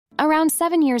Around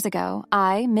 7 years ago,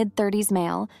 I, mid-30s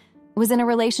male, was in a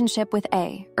relationship with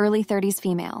A, early 30s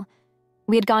female.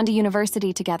 We had gone to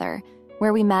university together,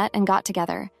 where we met and got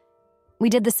together. We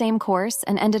did the same course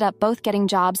and ended up both getting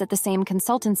jobs at the same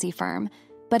consultancy firm,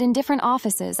 but in different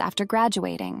offices after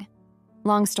graduating.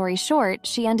 Long story short,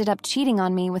 she ended up cheating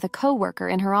on me with a coworker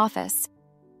in her office.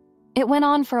 It went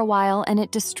on for a while and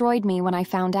it destroyed me when I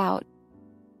found out.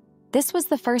 This was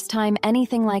the first time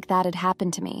anything like that had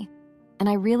happened to me, and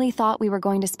I really thought we were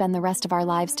going to spend the rest of our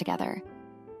lives together.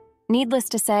 Needless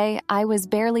to say, I was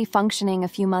barely functioning a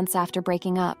few months after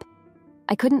breaking up.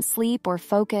 I couldn't sleep or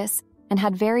focus and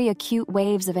had very acute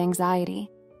waves of anxiety.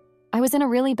 I was in a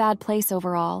really bad place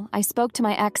overall. I spoke to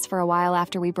my ex for a while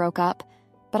after we broke up,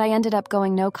 but I ended up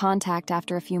going no contact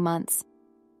after a few months.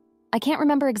 I can't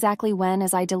remember exactly when,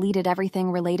 as I deleted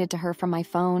everything related to her from my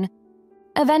phone.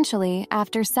 Eventually,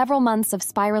 after several months of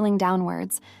spiraling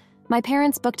downwards, my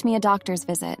parents booked me a doctor's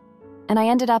visit, and I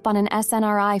ended up on an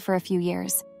SNRI for a few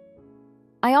years.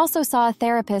 I also saw a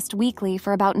therapist weekly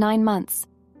for about 9 months.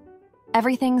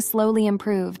 Everything slowly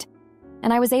improved,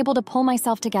 and I was able to pull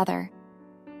myself together.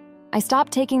 I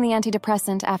stopped taking the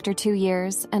antidepressant after 2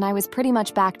 years, and I was pretty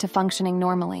much back to functioning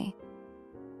normally.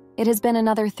 It has been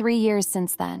another 3 years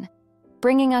since then,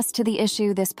 bringing us to the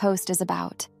issue this post is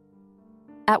about.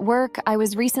 At work, I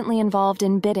was recently involved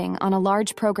in bidding on a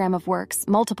large program of works,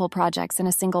 multiple projects in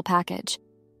a single package.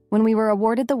 When we were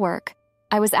awarded the work,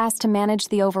 I was asked to manage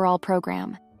the overall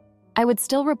program. I would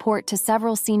still report to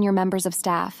several senior members of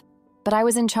staff, but I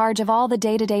was in charge of all the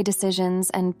day-to-day decisions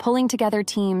and pulling together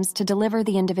teams to deliver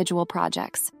the individual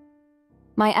projects.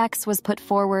 My ex was put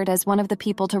forward as one of the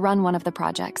people to run one of the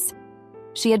projects.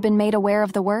 She had been made aware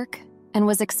of the work and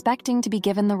was expecting to be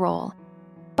given the role.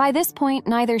 By this point,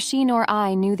 neither she nor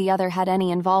I knew the other had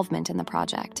any involvement in the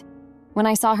project. When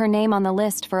I saw her name on the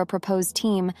list for a proposed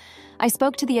team, I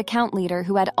spoke to the account leader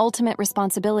who had ultimate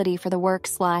responsibility for the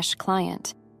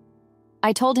work/client.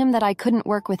 I told him that I couldn't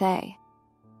work with A.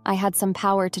 I had some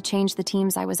power to change the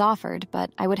teams I was offered, but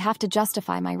I would have to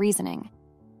justify my reasoning.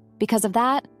 Because of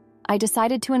that, I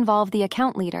decided to involve the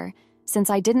account leader, since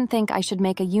I didn't think I should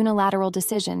make a unilateral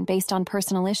decision based on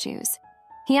personal issues.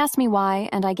 He asked me why,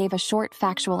 and I gave a short,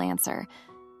 factual answer.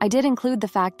 I did include the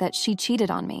fact that she cheated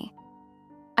on me.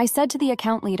 I said to the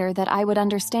account leader that I would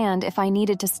understand if I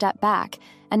needed to step back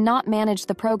and not manage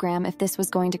the program if this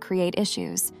was going to create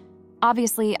issues.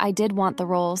 Obviously, I did want the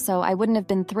role, so I wouldn't have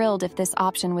been thrilled if this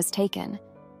option was taken.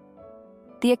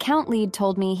 The account lead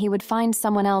told me he would find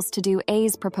someone else to do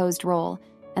A's proposed role,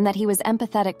 and that he was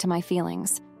empathetic to my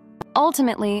feelings.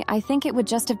 Ultimately, I think it would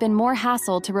just have been more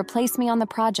hassle to replace me on the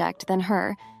project than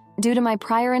her, due to my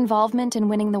prior involvement in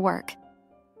winning the work.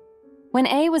 When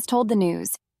A was told the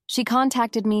news, she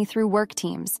contacted me through work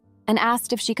teams and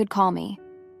asked if she could call me.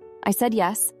 I said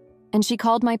yes, and she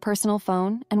called my personal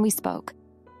phone and we spoke.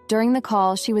 During the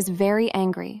call, she was very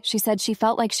angry. She said she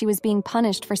felt like she was being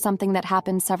punished for something that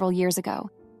happened several years ago.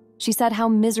 She said how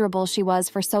miserable she was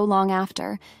for so long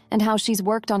after, and how she's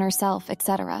worked on herself,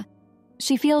 etc.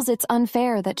 She feels it's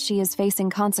unfair that she is facing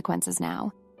consequences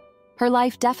now. Her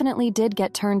life definitely did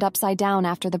get turned upside down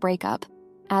after the breakup,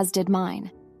 as did mine.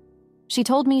 She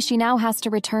told me she now has to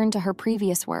return to her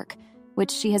previous work, which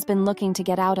she has been looking to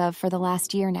get out of for the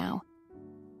last year now.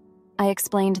 I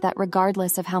explained that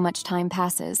regardless of how much time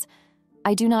passes,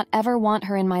 I do not ever want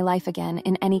her in my life again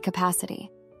in any capacity.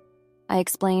 I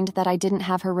explained that I didn't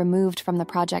have her removed from the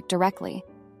project directly.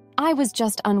 I was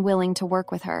just unwilling to work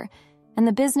with her, and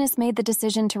the business made the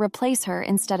decision to replace her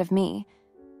instead of me.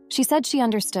 She said she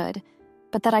understood,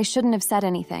 but that I shouldn't have said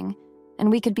anything,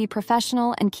 and we could be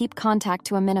professional and keep contact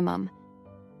to a minimum.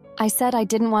 I said I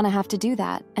didn't want to have to do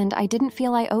that, and I didn't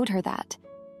feel I owed her that.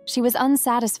 She was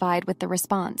unsatisfied with the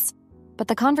response, but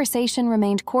the conversation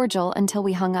remained cordial until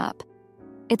we hung up.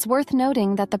 It's worth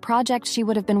noting that the project she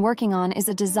would have been working on is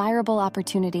a desirable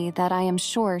opportunity that I am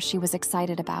sure she was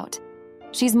excited about.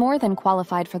 She's more than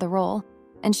qualified for the role,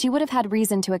 and she would have had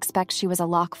reason to expect she was a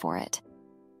lock for it.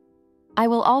 I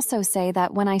will also say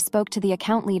that when I spoke to the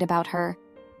account lead about her,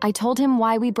 I told him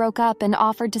why we broke up and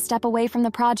offered to step away from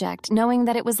the project, knowing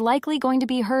that it was likely going to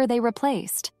be her they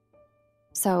replaced.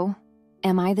 So,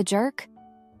 am I the jerk?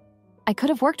 I could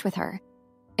have worked with her.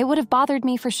 It would have bothered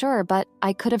me for sure, but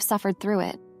I could have suffered through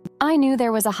it. I knew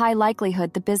there was a high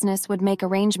likelihood the business would make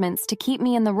arrangements to keep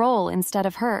me in the role instead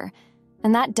of her,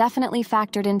 and that definitely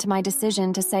factored into my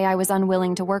decision to say I was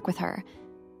unwilling to work with her.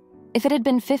 If it had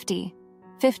been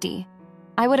 50-50,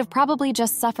 I would have probably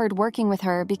just suffered working with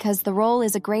her because the role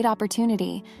is a great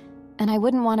opportunity, and I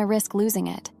wouldn't want to risk losing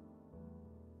it.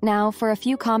 Now, for a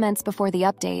few comments before the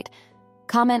update.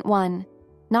 Comment 1,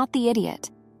 not the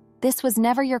idiot. This was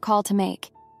never your call to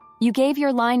make. You gave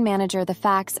your line manager the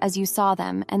facts as you saw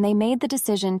them, and they made the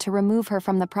decision to remove her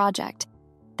from the project.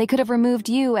 They could have removed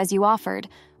you as you offered,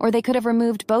 or they could have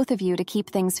removed both of you to keep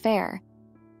things fair.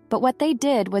 But what they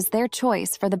did was their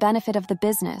choice for the benefit of the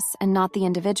business and not the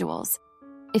individuals.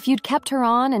 If you'd kept her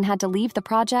on and had to leave the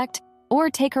project, or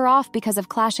take her off because of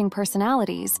clashing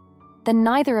personalities, then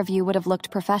neither of you would have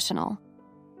looked professional.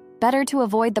 Better to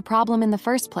avoid the problem in the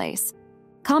first place.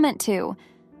 Comment 2.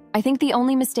 I think the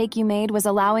only mistake you made was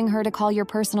allowing her to call your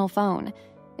personal phone.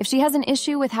 If she has an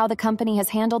issue with how the company has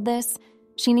handled this,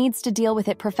 she needs to deal with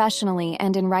it professionally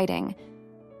and in writing.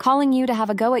 Calling you to have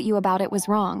a go at you about it was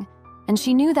wrong, and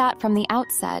she knew that from the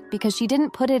outset because she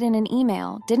didn't put it in an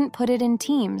email, didn't put it in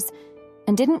Teams,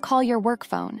 and didn't call your work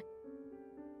phone.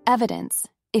 Evidence,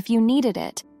 if you needed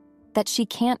it, that she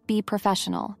can't be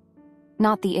professional,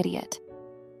 not the idiot.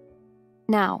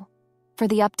 Now, for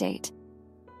the update.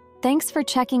 Thanks for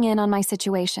checking in on my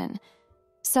situation.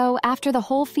 So, after the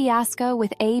whole fiasco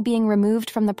with A being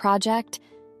removed from the project,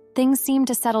 things seemed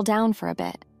to settle down for a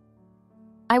bit.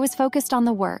 I was focused on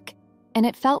the work, and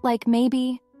it felt like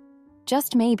maybe,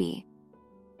 just maybe,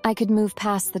 I could move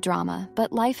past the drama,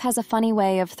 but life has a funny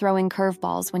way of throwing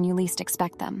curveballs when you least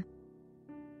expect them.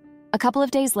 A couple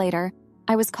of days later,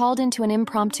 I was called into an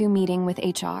impromptu meeting with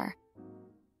HR.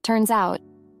 Turns out,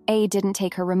 A didn't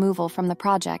take her removal from the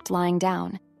project lying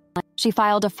down. She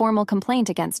filed a formal complaint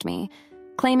against me,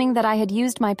 claiming that I had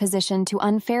used my position to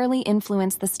unfairly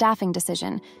influence the staffing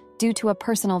decision due to a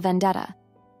personal vendetta.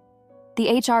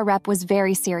 The HR rep was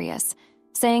very serious,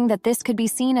 saying that this could be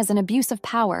seen as an abuse of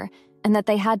power and that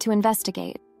they had to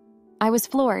investigate. I was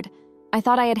floored. I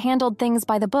thought I had handled things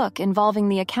by the book involving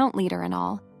the account leader and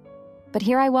all. But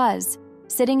here I was,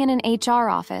 sitting in an HR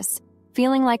office,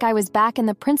 feeling like I was back in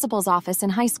the principal's office in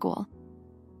high school.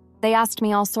 They asked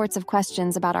me all sorts of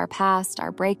questions about our past,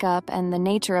 our breakup, and the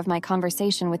nature of my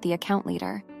conversation with the account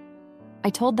leader. I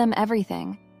told them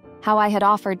everything, how I had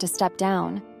offered to step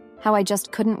down, how I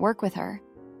just couldn't work with her.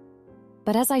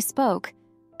 But as I spoke,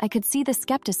 I could see the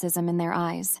skepticism in their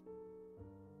eyes.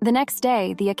 The next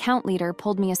day, the account leader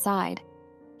pulled me aside.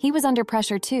 He was under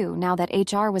pressure too, now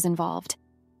that HR was involved.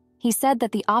 He said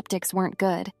that the optics weren't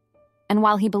good, and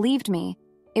while he believed me,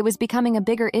 it was becoming a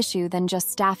bigger issue than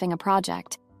just staffing a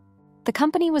project. The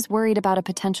company was worried about a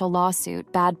potential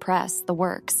lawsuit, bad press, the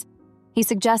works. He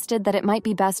suggested that it might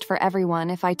be best for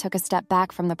everyone if I took a step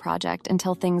back from the project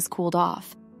until things cooled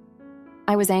off.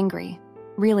 I was angry,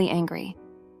 really angry.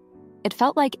 It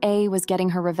felt like A was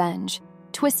getting her revenge,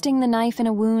 twisting the knife in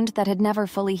a wound that had never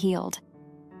fully healed.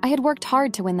 I had worked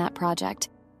hard to win that project,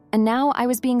 and now I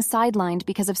was being sidelined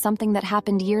because of something that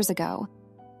happened years ago.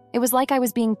 It was like I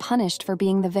was being punished for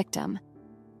being the victim.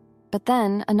 But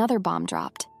then another bomb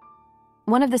dropped.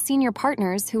 One of the senior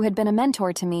partners who had been a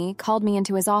mentor to me called me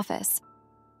into his office.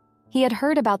 He had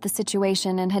heard about the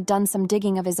situation and had done some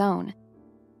digging of his own.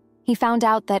 He found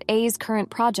out that A's current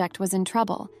project was in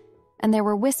trouble, and there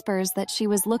were whispers that she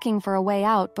was looking for a way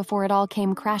out before it all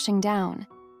came crashing down.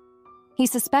 He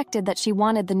suspected that she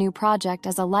wanted the new project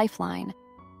as a lifeline,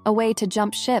 a way to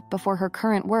jump ship before her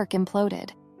current work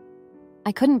imploded.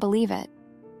 I couldn't believe it.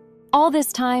 All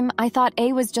this time, I thought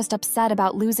A was just upset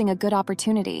about losing a good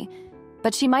opportunity,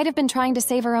 but she might have been trying to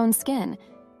save her own skin.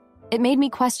 It made me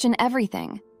question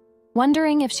everything,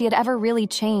 wondering if she had ever really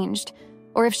changed,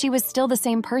 or if she was still the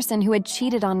same person who had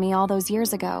cheated on me all those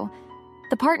years ago.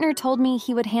 The partner told me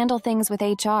he would handle things with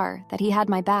HR, that he had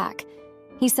my back.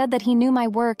 He said that he knew my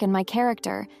work and my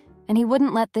character, and he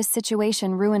wouldn't let this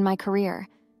situation ruin my career.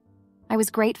 I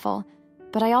was grateful,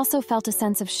 but I also felt a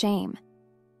sense of shame.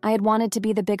 I had wanted to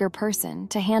be the bigger person,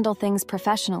 to handle things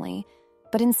professionally,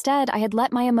 but instead I had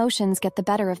let my emotions get the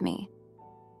better of me.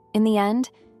 In the end,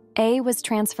 A was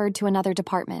transferred to another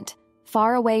department,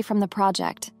 far away from the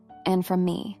project and from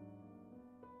me.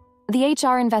 The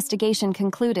HR investigation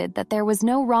concluded that there was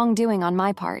no wrongdoing on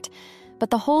my part, but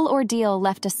the whole ordeal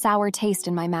left a sour taste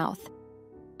in my mouth.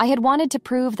 I had wanted to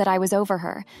prove that I was over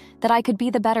her, that I could be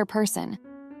the better person,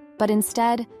 but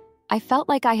instead, I felt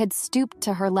like I had stooped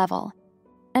to her level.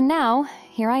 And now,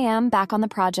 here I am back on the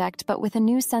project, but with a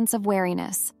new sense of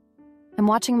wariness. I'm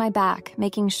watching my back,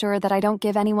 making sure that I don't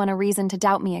give anyone a reason to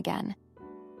doubt me again.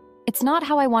 It's not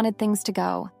how I wanted things to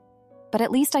go, but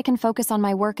at least I can focus on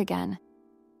my work again.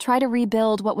 Try to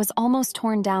rebuild what was almost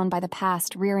torn down by the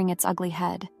past rearing its ugly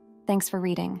head. Thanks for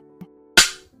reading.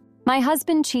 My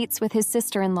husband cheats with his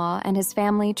sister-in-law and his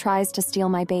family tries to steal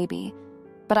my baby,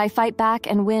 but I fight back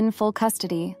and win full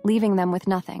custody, leaving them with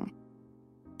nothing.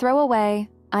 Throw away,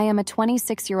 I am a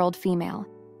 26-year-old female.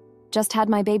 Just had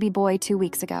my baby boy 2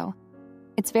 weeks ago.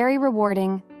 It's very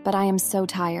rewarding, but I am so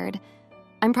tired.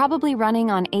 I'm probably running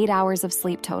on 8 hours of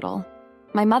sleep total.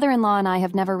 My mother-in-law and I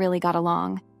have never really got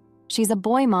along. She's a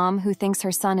boy mom who thinks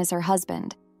her son is her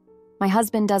husband. My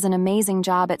husband does an amazing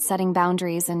job at setting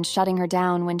boundaries and shutting her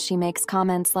down when she makes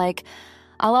comments like,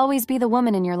 "I'll always be the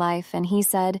woman in your life," and he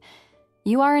said,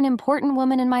 "You are an important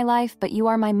woman in my life, but you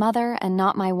are my mother and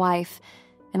not my wife,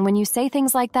 and when you say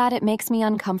things like that, it makes me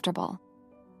uncomfortable."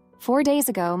 4 days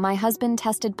ago, my husband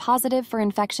tested positive for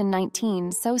infection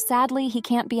 19, so sadly he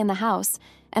can't be in the house,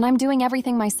 and I'm doing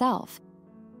everything myself.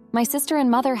 My sister and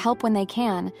mother help when they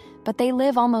can, but they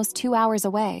live almost 2 hours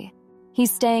away. He's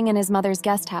staying in his mother's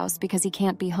guest house because he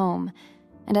can't be home,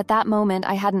 and at that moment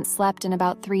I hadn't slept in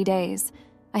about 3 days.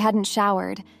 I hadn't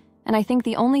showered, and I think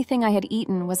the only thing I had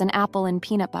eaten was an apple and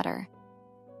peanut butter.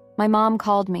 My mom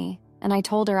called me, and I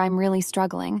told her I'm really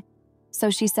struggling,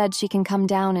 so she said she can come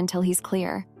down until he's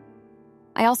clear.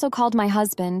 I also called my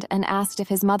husband and asked if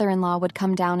his mother-in-law would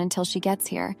come down until she gets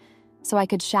here, so I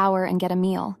could shower and get a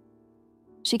meal.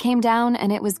 She came down,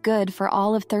 and it was good for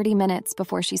all of 30 minutes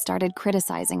before she started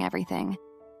criticizing everything.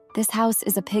 "This house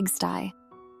is a pigsty.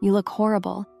 You look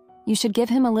horrible. You should give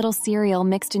him a little cereal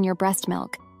mixed in your breast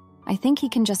milk. I think he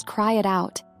can just cry it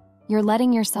out. You're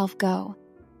letting yourself go."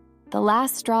 The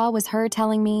last straw was her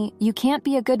telling me, "You can't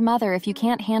be a good mother if you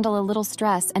can't handle a little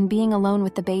stress and being alone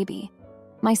with the baby.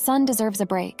 My son deserves a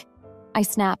break." I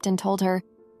snapped and told her,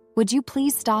 "Would you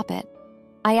please stop it?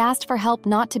 I asked for help,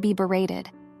 not to be berated.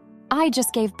 I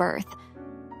just gave birth."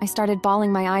 I started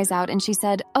bawling my eyes out, and she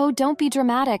said, "Oh, don't be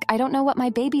dramatic. I don't know what my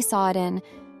baby saw it in.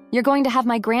 You're going to have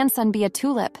my grandson be a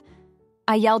tulip."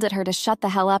 I yelled at her to shut the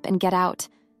hell up and get out.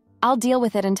 "I'll deal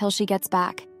with it until she gets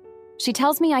back." She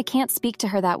tells me I can't speak to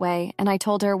her that way, and I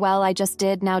told her, "Well, I just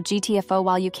did, now GTFO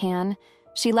while you can."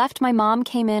 She left. My mom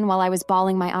came in while I was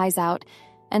bawling my eyes out,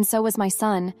 and so was my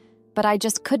son, but I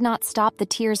just could not stop the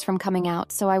tears from coming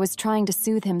out, so I was trying to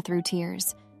soothe him through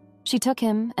tears. She took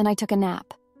him, and I took a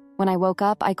nap. When I woke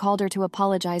up, I called her to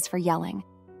apologize for yelling.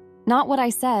 Not what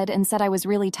I said, and said I was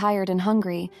really tired and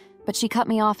hungry, but she cut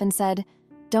me off and said,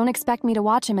 "Don't expect me to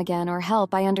watch him again or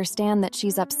help. I understand that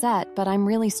she's upset, but I'm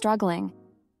really struggling.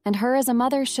 And her as a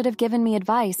mother should have given me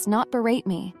advice, not berate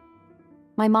me.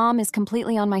 My mom is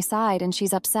completely on my side, and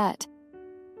she's upset.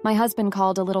 My husband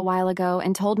called a little while ago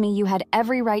and told me you had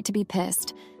every right to be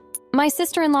pissed. My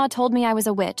sister-in-law told me I was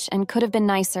a witch and could have been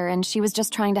nicer, and she was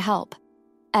just trying to help."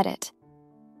 Edit.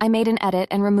 I made an edit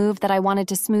and removed that I wanted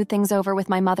to smooth things over with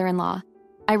my mother-in-law.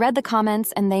 I read the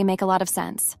comments, and they make a lot of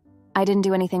sense. I didn't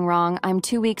do anything wrong. I'm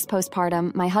 2 weeks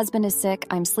postpartum. My husband is sick.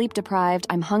 I'm sleep-deprived.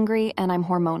 I'm hungry, and I'm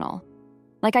hormonal.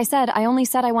 Like I said, I only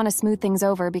said I want to smooth things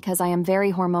over because I am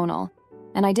very hormonal.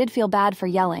 And I did feel bad for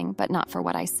yelling, but not for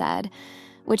what I said,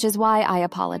 which is why I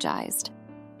apologized.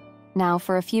 Now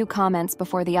for a few comments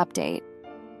before the update.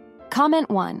 Comment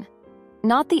 1.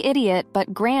 Not the idiot,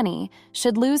 but Granny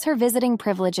should lose her visiting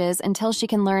privileges until she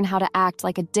can learn how to act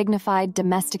like a dignified,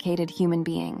 domesticated human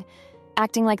being.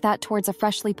 Acting like that towards a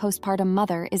freshly postpartum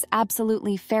mother is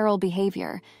absolutely feral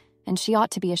behavior, and she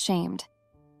ought to be ashamed.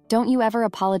 Don't you ever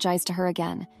apologize to her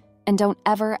again, and don't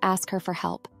ever ask her for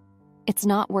help. It's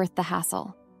not worth the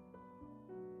hassle.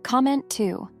 Comment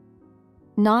 2.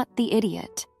 Not the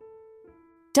idiot.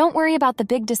 Don't worry about the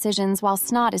big decisions while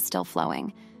snot is still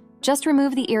flowing. Just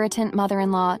remove the irritant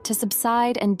mother-in-law to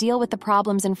subside and deal with the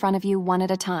problems in front of you one at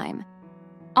a time.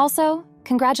 Also,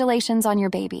 congratulations on your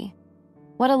baby.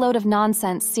 What a load of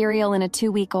nonsense, cereal in a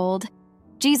 2-week-old.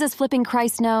 Jesus flipping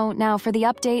Christ, no. Now for the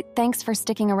update, thanks for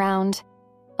sticking around.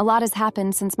 A lot has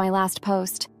happened since my last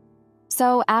post.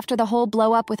 So, after the whole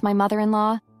blow-up with my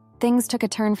mother-in-law, things took a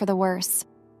turn for the worse.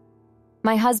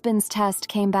 My husband's test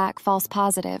came back false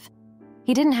positive.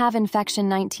 He didn't have infection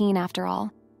 19 after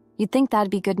all. You'd think that'd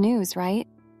be good news, right?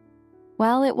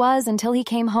 Well, it was until he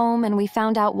came home and we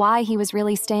found out why he was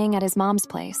really staying at his mom's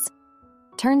place.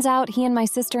 Turns out he and my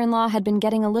sister-in-law had been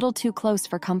getting a little too close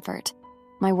for comfort.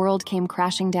 My world came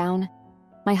crashing down.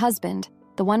 My husband,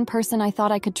 the one person I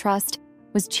thought I could trust,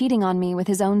 was cheating on me with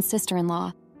his own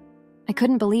sister-in-law. I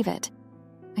couldn't believe it.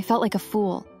 I felt like a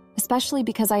fool, especially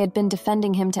because I had been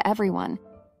defending him to everyone.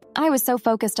 I was so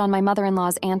focused on my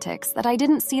mother-in-law's antics that I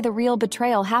didn't see the real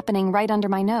betrayal happening right under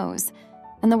my nose.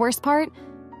 And the worst part,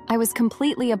 I was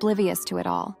completely oblivious to it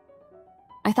all.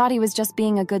 I thought he was just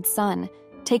being a good son,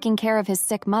 taking care of his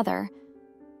sick mother.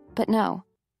 But no,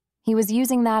 he was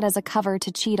using that as a cover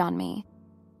to cheat on me.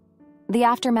 The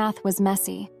aftermath was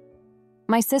messy.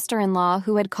 My sister-in-law,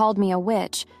 who had called me a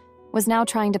witch, was now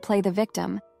trying to play the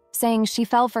victim, saying she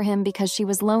fell for him because she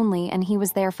was lonely and he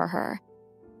was there for her.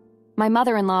 My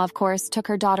mother-in-law, of course, took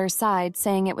her daughter's side,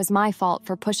 saying it was my fault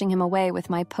for pushing him away with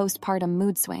my postpartum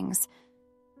mood swings.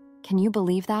 Can you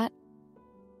believe that?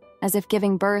 as if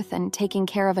giving birth and taking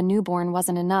care of a newborn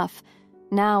wasn't enough.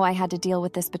 Now I had to deal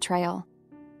with this betrayal.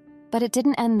 But it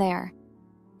didn't end there.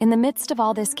 In the midst of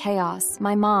all this chaos,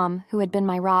 my mom, who had been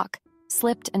my rock,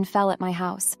 slipped and fell at my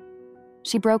house.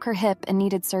 She broke her hip and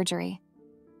needed surgery.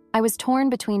 I was torn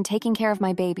between taking care of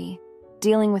my baby,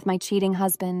 dealing with my cheating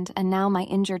husband, and now my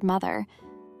injured mother.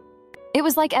 It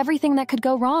was like everything that could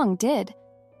go wrong did.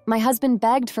 My husband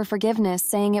begged for forgiveness,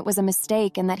 saying it was a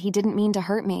mistake and that he didn't mean to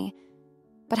hurt me.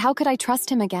 But how could I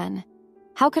trust him again?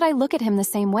 How could I look at him the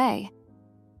same way?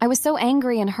 I was so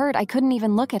angry and hurt I couldn't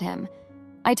even look at him.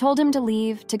 I told him to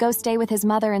leave, to go stay with his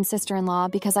mother and sister-in-law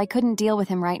because I couldn't deal with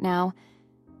him right now.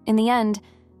 In the end,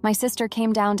 my sister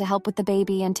came down to help with the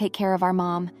baby and take care of our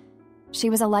mom. She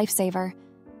was a lifesaver.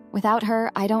 Without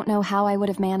her, I don't know how I would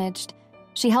have managed.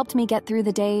 She helped me get through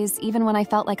the days, even when I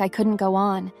felt like I couldn't go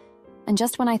on. And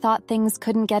just when I thought things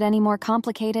couldn't get any more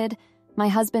complicated, my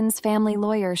husband's family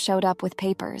lawyer showed up with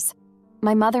papers.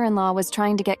 My mother-in-law was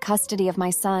trying to get custody of my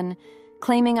son,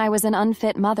 claiming I was an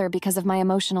unfit mother because of my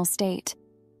emotional state.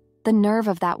 The nerve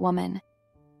of that woman.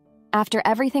 After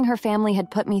everything her family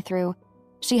had put me through,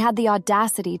 she had the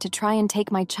audacity to try and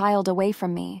take my child away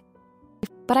from me.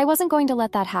 But I wasn't going to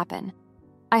let that happen.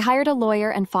 I hired a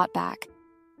lawyer and fought back.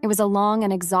 It was a long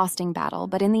and exhausting battle,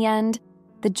 but in the end,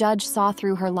 the judge saw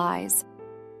through her lies.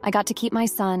 I got to keep my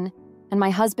son, and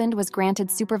my husband was granted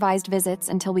supervised visits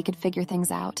until we could figure things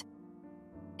out.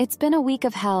 It's been a week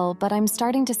of hell, but I'm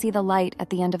starting to see the light at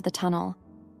the end of the tunnel.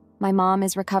 My mom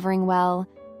is recovering well,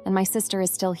 and my sister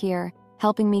is still here,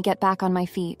 helping me get back on my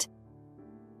feet.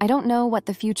 I don't know what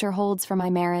the future holds for my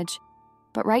marriage,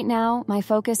 but right now, my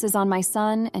focus is on my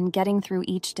son and getting through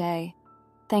each day.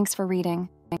 Thanks for reading.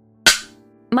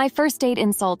 My first date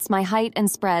insults my height and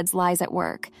spreads lies at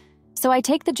work. So I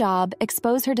take the job,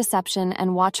 expose her deception,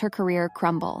 and watch her career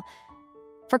crumble.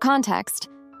 For context,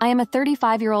 I am a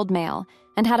 35-year-old male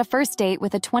and had a first date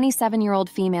with a 27-year-old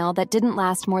female that didn't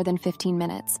last more than 15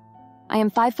 minutes. I am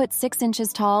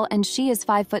 5'6" tall and she is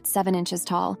 5'7"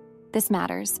 tall. This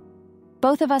matters.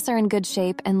 Both of us are in good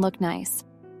shape and look nice.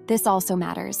 This also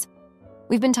matters.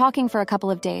 We've been talking for a couple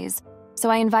of days, so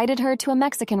I invited her to a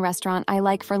Mexican restaurant I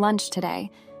like for lunch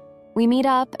today. We meet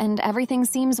up and everything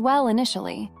seems well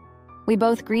initially. We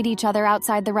both greet each other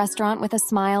outside the restaurant with a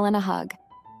smile and a hug.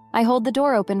 I hold the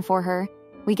door open for her.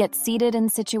 We get seated and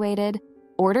situated,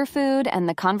 order food, and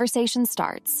the conversation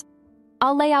starts.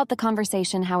 I'll lay out the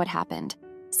conversation how it happened,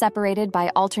 separated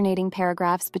by alternating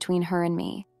paragraphs between her and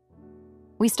me.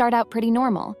 We start out pretty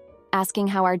normal, asking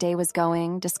how our day was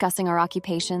going, discussing our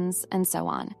occupations, and so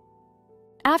on.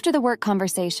 After the work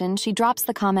conversation, she drops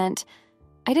the comment,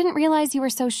 "I didn't realize you were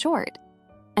so short,"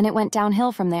 and it went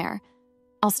downhill from there.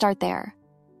 I'll start there.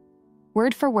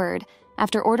 Word for word,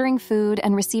 after ordering food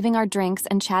and receiving our drinks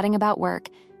and chatting about work,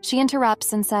 she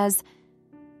interrupts and says,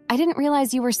 "I didn't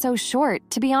realize you were so short.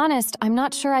 To be honest, I'm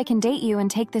not sure I can date you and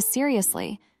take this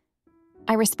seriously."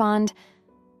 I respond,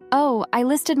 "Oh, I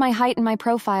listed my height in my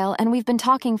profile and we've been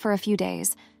talking for a few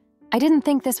days. I didn't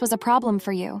think this was a problem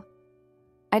for you."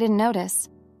 I didn't notice.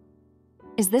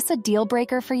 Is this a deal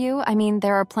breaker for you? I mean,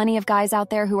 there are plenty of guys out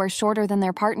there who are shorter than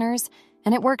their partners,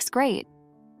 and it works great.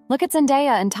 Look at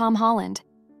Zendaya and Tom Holland.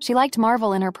 She liked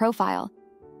Marvel in her profile.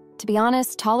 To be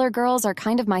honest, taller girls are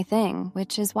kind of my thing,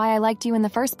 which is why I liked you in the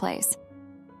first place.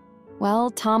 Well,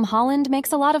 Tom Holland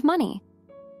makes a lot of money.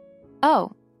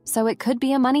 Oh, so it could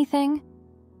be a money thing?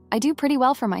 I do pretty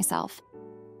well for myself.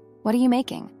 What are you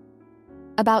making?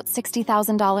 About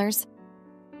 $60,000.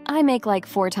 I make like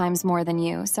 4 times more than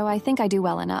you, so I think I do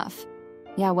well enough.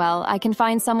 Yeah, well, I can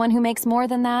find someone who makes more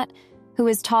than that, who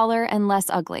is taller and less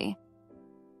ugly.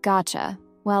 Gotcha.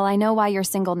 Well, I know why you're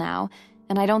single now,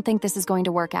 and I don't think this is going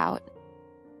to work out.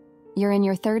 You're in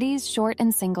your 30s, short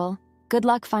and single. Good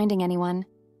luck finding anyone.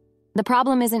 The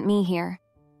problem isn't me here.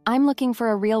 I'm looking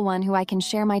for a real one who I can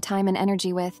share my time and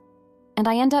energy with, and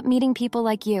I end up meeting people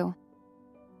like you.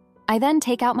 I then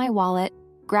take out my wallet,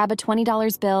 grab a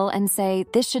 $20 bill and say,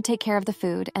 "This should take care of the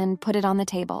food," and put it on the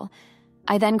table.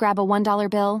 I then grab a $1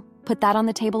 bill, put that on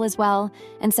the table as well,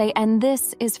 and say, "And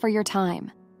this is for your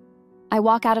time." I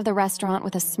walk out of the restaurant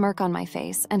with a smirk on my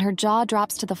face, and her jaw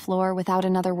drops to the floor without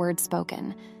another word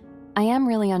spoken. I am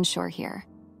really unsure here.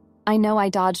 I know I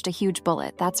dodged a huge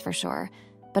bullet, that's for sure,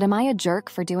 but am I a jerk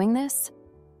for doing this?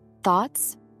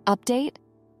 Thoughts? Update?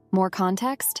 More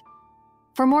context?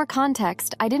 For more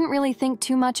context, I didn't really think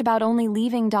too much about only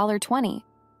leaving $20.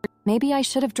 Maybe I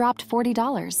should have dropped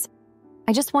 $40.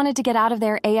 I just wanted to get out of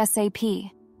there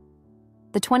ASAP.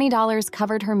 The $20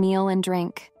 covered her meal and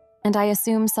drink, and I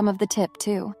assume some of the tip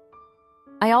too.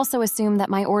 I also assumed that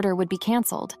my order would be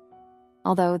canceled.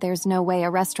 although there's no way a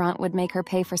restaurant would make her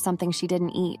pay for something she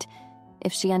didn't eat.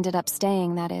 If she ended up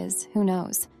staying, that is, who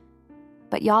knows.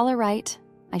 But y'all are right,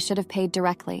 I should have paid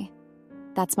directly.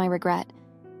 That's my regret.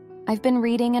 I've been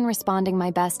reading and responding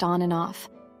my best on and off.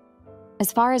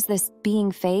 As far as this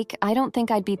being fake, I don't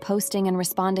think I'd be posting and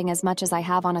responding as much as I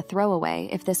have on a throwaway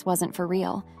if this wasn't for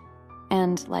real.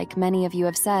 And, like many of you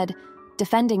have said,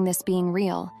 defending this being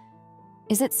real.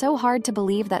 Is it so hard to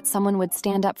believe that someone would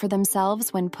stand up for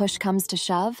themselves when push comes to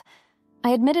shove?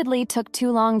 I admittedly took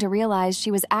too long to realize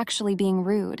she was actually being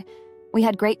rude. We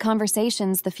had great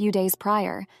conversations the few days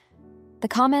prior. The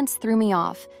comments threw me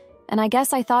off, and I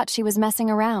guess I thought she was messing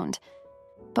around.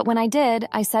 But when I did,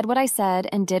 I said what I said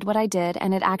and did what I did,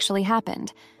 and it actually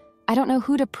happened. I don't know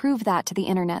who to prove that to the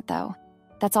internet, though.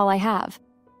 That's all I have.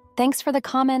 Thanks for the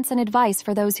comments and advice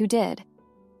for those who did.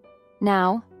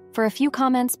 Now, for a few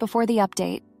comments before the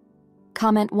update.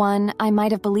 Comment 1, I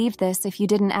might have believed this if you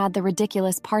didn't add the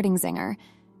ridiculous parting zinger.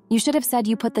 You should have said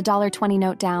you put the $20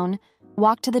 note down,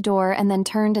 walked to the door, and then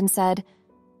turned and said,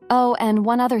 "Oh, and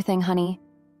one other thing, honey.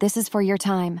 This is for your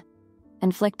time,"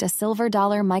 and flicked a silver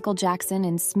dollar Michael Jackson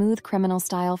in smooth criminal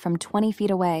style from 20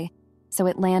 feet away, so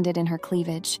it landed in her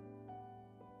cleavage.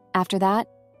 After that,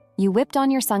 you whipped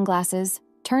on your sunglasses,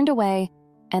 turned away,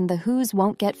 and the Who's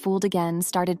Won't Get Fooled Again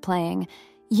started playing.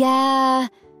 Yeah.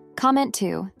 Comment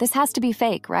 2, this has to be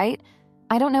fake, right?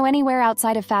 I don't know anywhere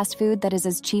outside of fast food that is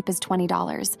as cheap as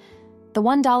 $20. The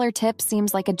 $1 tip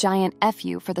seems like a giant F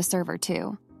you for the server,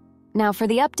 too. Now for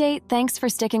the update, thanks for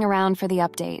sticking around for the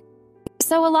update.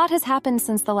 So a lot has happened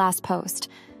since the last post.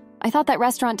 I thought that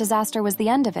restaurant disaster was the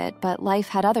end of it, but life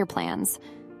had other plans.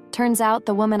 Turns out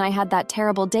the woman I had that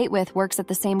terrible date with works at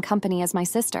the same company as my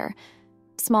sister.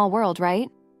 Small world, right?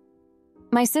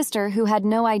 My sister, who had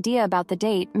no idea about the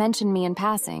date, mentioned me in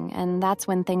passing, and that's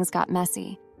when things got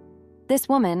messy. This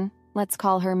woman, let's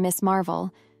call her Miss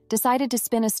Marvel, decided to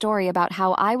spin a story about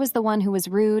how I was the one who was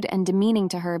rude and demeaning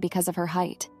to her because of her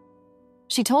height.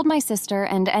 She told my sister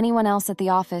and anyone else at the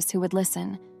office who would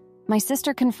listen. My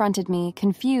sister confronted me,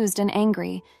 confused and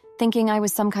angry, thinking I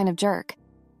was some kind of jerk.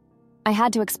 I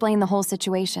had to explain the whole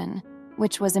situation,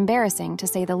 which was embarrassing to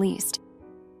say the least.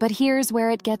 But here's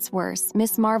where it gets worse.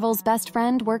 Miss Marvel's best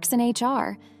friend works in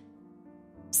HR.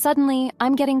 Suddenly,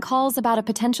 I'm getting calls about a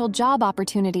potential job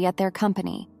opportunity at their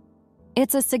company.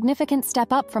 It's a significant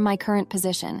step up from my current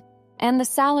position, and the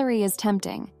salary is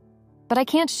tempting. But I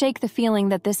can't shake the feeling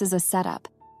that this is a setup.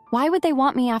 Why would they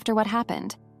want me after what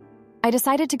happened? I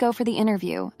decided to go for the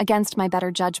interview, against my better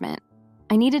judgment.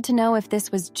 I needed to know if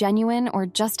this was genuine or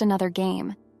just another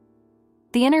game.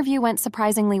 The interview went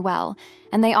surprisingly well,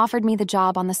 and they offered me the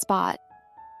job on the spot.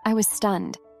 I was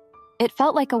stunned. It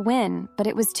felt like a win, but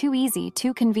it was too easy,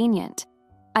 too convenient.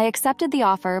 I accepted the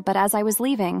offer, but as I was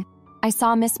leaving, I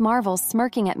saw Miss Marvel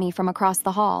smirking at me from across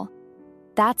the hall.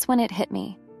 That's when it hit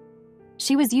me.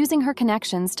 She was using her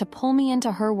connections to pull me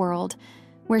into her world,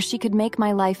 where she could make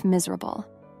my life miserable.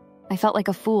 I felt like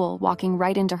a fool walking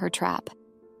right into her trap.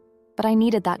 But I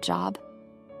needed that job.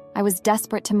 I was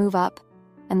desperate to move up,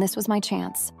 and this was my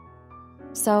chance.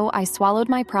 So I swallowed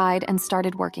my pride and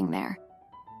started working there.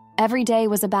 Every day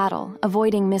was a battle,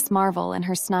 avoiding Miss Marvel and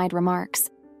her snide remarks,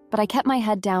 but I kept my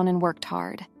head down and worked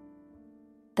hard.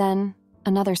 Then,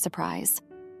 another surprise.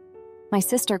 My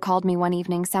sister called me one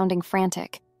evening sounding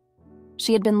frantic.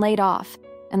 She had been laid off,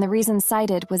 and the reason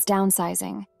cited was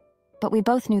downsizing. But we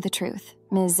both knew the truth,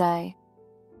 Ms.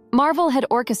 Marvel had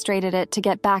orchestrated it to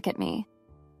get back at me.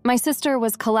 My sister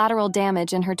was collateral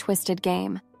damage in her twisted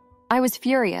game. I was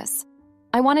furious.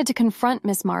 I wanted to confront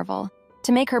Miss Marvel,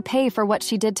 to make her pay for what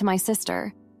she did to my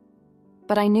sister.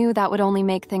 But I knew that would only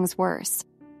make things worse.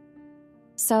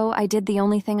 So I did the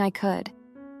only thing I could.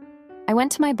 I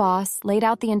went to my boss, laid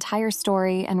out the entire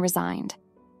story, and resigned.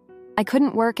 I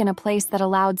couldn't work in a place that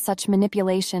allowed such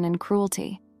manipulation and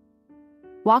cruelty.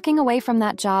 Walking away from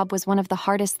that job was one of the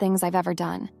hardest things I've ever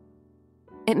done.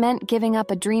 It meant giving up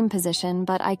a dream position,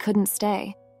 but I couldn't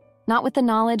stay, not with the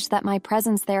knowledge that my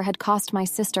presence there had cost my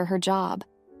sister her job.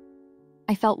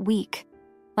 I felt weak,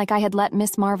 like I had let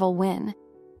Miss Marvel win.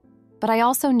 But I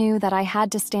also knew that I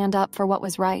had to stand up for what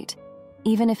was right,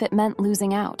 even if it meant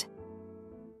losing out.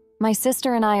 My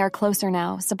sister and I are closer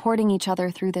now, supporting each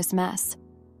other through this mess.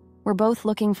 We're both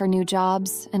looking for new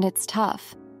jobs, and it's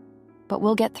tough, but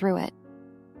we'll get through it.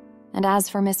 And as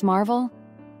for Miss Marvel,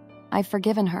 I've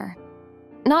forgiven her.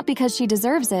 Not because she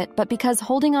deserves it, but because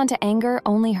holding on to anger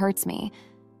only hurts me.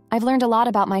 I've learned a lot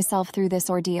about myself through this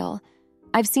ordeal.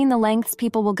 I've seen the lengths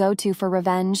people will go to for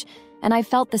revenge, and I've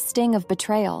felt the sting of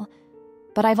betrayal.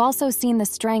 But I've also seen the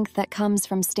strength that comes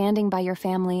from standing by your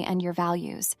family and your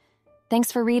values. Thanks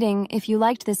for reading. If you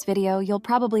liked this video, you'll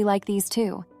probably like these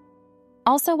too.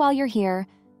 Also, while you're here,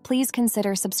 please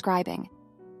consider subscribing.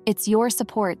 It's your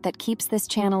support that keeps this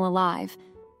channel alive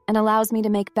and allows me to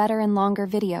make better and longer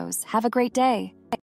videos. Have a great day.